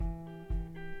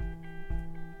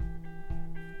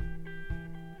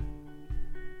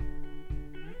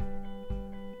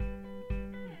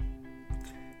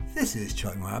This is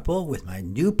Chuck Marple with my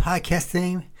new podcast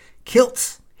theme,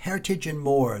 Kilts, Heritage, and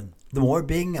More. The more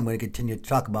being, I'm going to continue to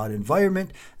talk about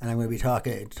environment, and I'm going to be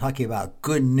talking about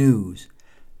good news.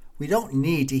 We don't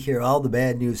need to hear all the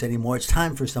bad news anymore. It's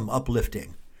time for some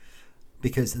uplifting,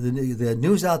 because the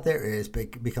news out there is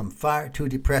become far too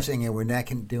depressing, and we're not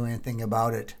going to do anything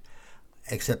about it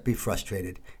except be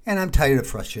frustrated. And I'm tired of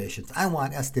frustrations. I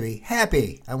want us to be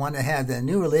happy. I want to have that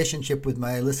new relationship with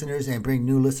my listeners and bring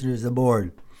new listeners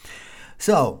aboard.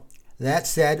 So, that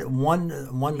said, one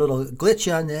little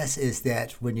glitch on this is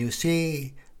that when you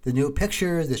see the new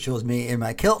picture that shows me in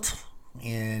my kilt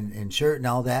and shirt and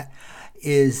all that,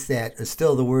 is that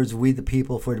still the words "We the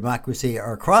People for Democracy"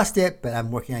 are across it, but I'm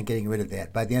working on getting rid of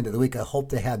that. By the end of the week, I hope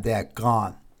to have that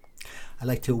gone. I'd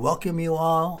like to welcome you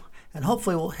all, and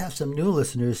hopefully we'll have some new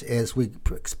listeners as we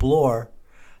explore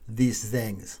these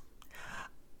things.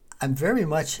 I'm very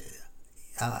much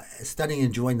studying and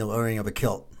enjoying the wearing of a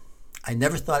kilt. I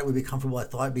never thought it would be comfortable. I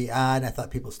thought it'd be odd. I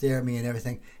thought people stare at me and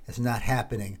everything. It's not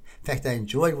happening. In fact, I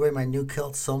enjoyed wearing my new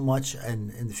kilt so much and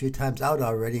the few times out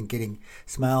already and getting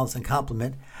smiles and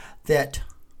compliment that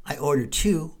I ordered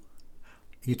 2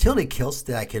 utility kilts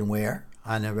that I can wear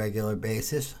on a regular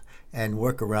basis and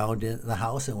work around in the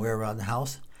house and wear around the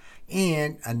house,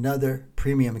 and another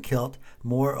premium kilt,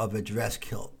 more of a dress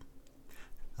kilt,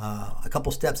 a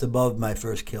couple steps above my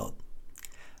first kilt.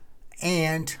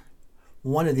 And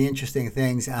one of the interesting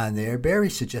things on there, Barry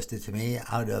suggested to me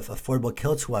out of Affordable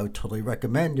Kilts, who I would totally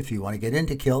recommend if you want to get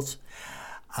into kilts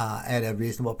at a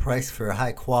reasonable price for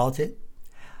high quality,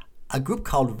 a group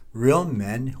called Real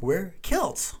Men Wear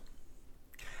Kilts.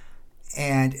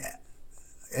 And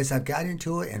as I've got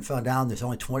into it and found out there's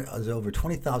over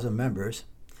 20,000 members,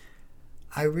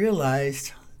 I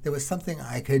realized there was something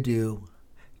I could do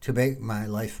to make my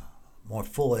life more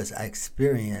full as I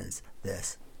experience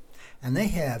this. And they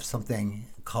have something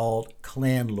called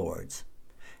Clanlords.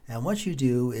 And what you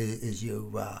do is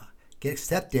you get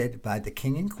accepted by the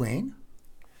king and queen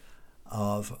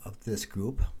of this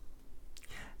group.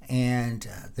 And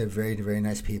they're very, very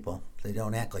nice people. They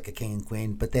don't act like a king and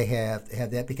queen, but they have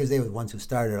that because they were the ones who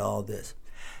started all this.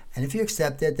 And if you're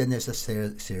accepted, then there's a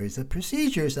series of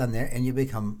procedures on there, and you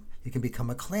can become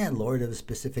a clanlord of a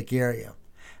specific area.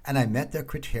 And I met their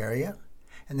criteria,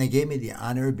 and they gave me the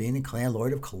honor of being a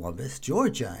clanlord of Columbus,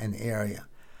 Georgia, in the area.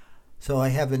 So I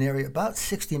have an area about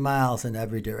 60 miles in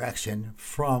every direction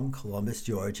from Columbus,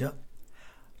 Georgia,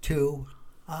 to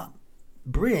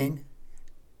bring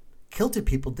kilted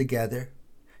people together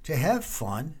to have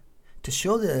fun, to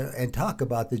show and talk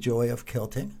about the joy of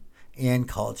kilting and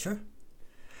culture,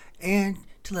 and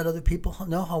to let other people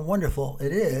know how wonderful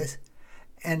it is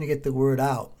and to get the word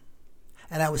out.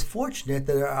 And I was fortunate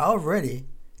that there are already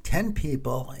 10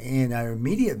 people in our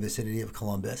immediate vicinity of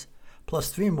Columbus, plus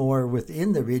 3 more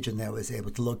within the region that I was able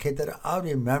to locate that are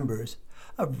already members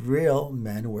of Real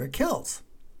Men Wear Kilts.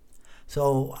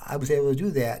 So I was able to do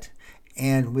that,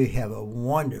 and we have a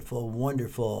wonderful,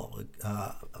 wonderful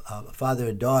father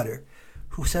and daughter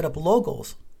who set up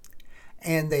logos.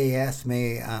 And they asked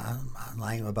me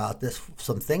online about this,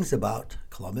 some things about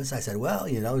Columbus. I said, well,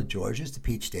 Georgia's the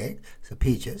peach state, so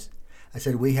peaches. I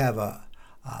said, we have a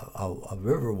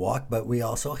river walk, but we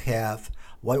also have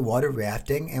whitewater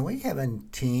rafting, and we have a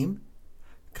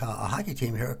hockey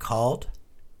team here called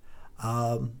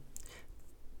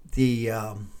the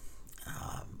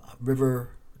River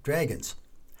Dragons.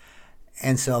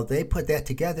 And so they put that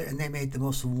together, and they made the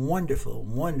most wonderful,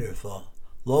 wonderful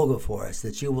logo for us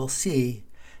that you will see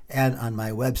on my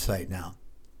website now.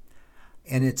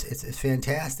 And it's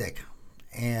fantastic.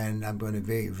 And I'm going to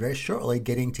be very shortly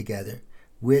getting together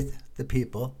with the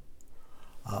people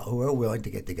who are willing to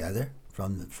get together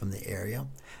from the area,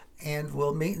 and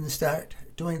we'll meet and start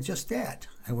doing just that.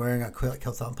 And wearing a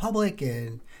kilt in public,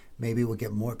 and maybe we'll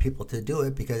get more people to do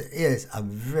it because it is a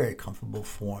very comfortable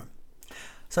form.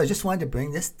 So I just wanted to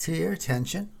bring this to your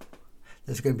attention.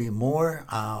 There's going to be more.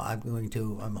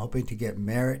 I'm hoping to get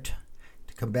Merritt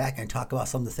to come back and talk about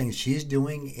some of the things she's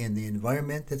doing in the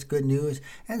environment that's good news,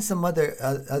 and some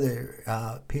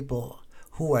other people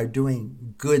who are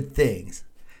doing good things,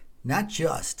 not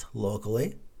just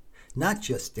locally, not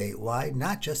just statewide,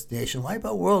 not just nationwide,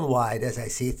 but worldwide. As I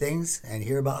see things and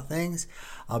hear about things,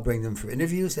 I'll bring them for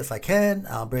interviews if I can.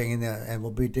 I'll bring in them, and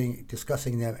we'll be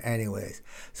discussing them anyways.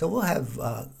 So we'll have,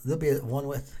 there'll be one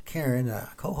with Karen, a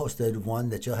co-hosted one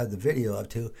that you'll have the video of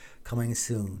too, coming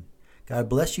soon. God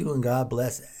bless you, and God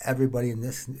bless everybody in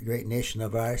this great nation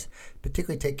of ours.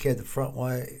 Particularly take care of the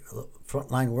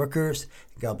frontline workers.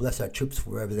 God bless our troops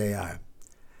wherever they are.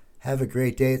 Have a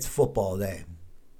great day. It's football day.